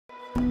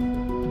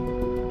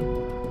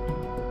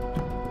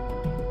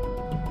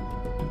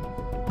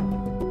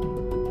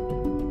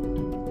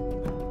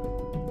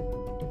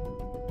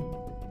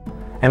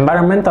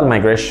Environmental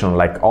migration,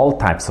 like all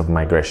types of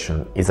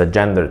migration, is a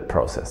gendered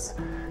process.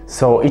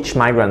 So each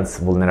migrant's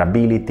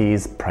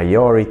vulnerabilities,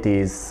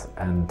 priorities,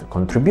 and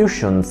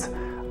contributions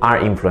are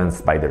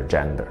influenced by their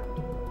gender.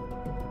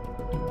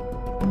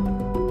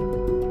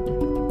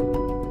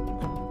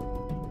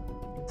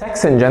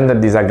 Sex and gender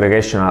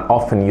disaggregation are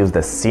often used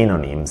as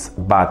synonyms,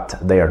 but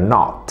they are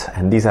not,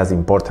 and this has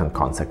important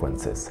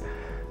consequences.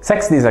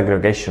 Sex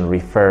disaggregation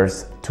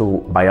refers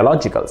to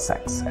biological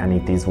sex, and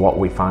it is what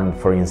we find,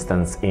 for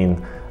instance,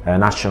 in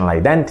national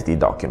identity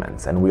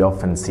documents, and we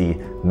often see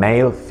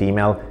male,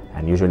 female,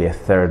 and usually a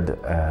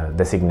third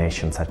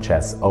designation such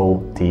as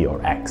O, T,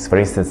 or X. For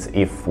instance,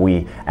 if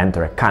we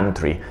enter a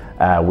country,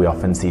 we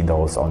often see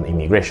those on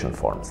immigration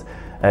forms.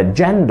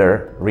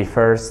 Gender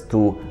refers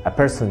to a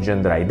person's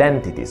gender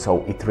identity,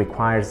 so it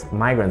requires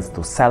migrants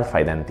to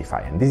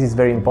self-identify. And this is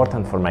very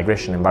important for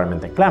migration,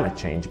 environment, and climate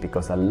change,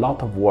 because a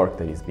lot of work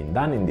that is being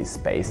done in this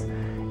space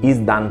is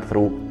done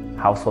through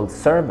household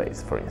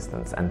surveys, for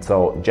instance. And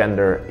so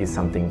gender is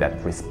something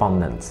that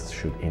respondents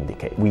should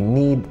indicate. We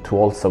need to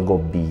also go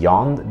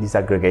beyond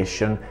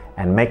disaggregation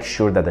and make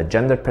sure that the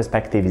gender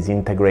perspective is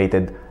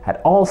integrated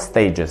at all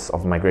stages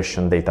of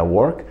migration data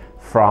work,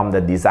 from the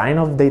design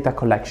of data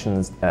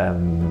collections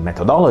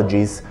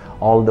methodologies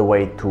all the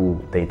way to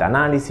data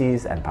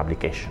analysis and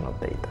publication of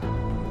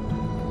data.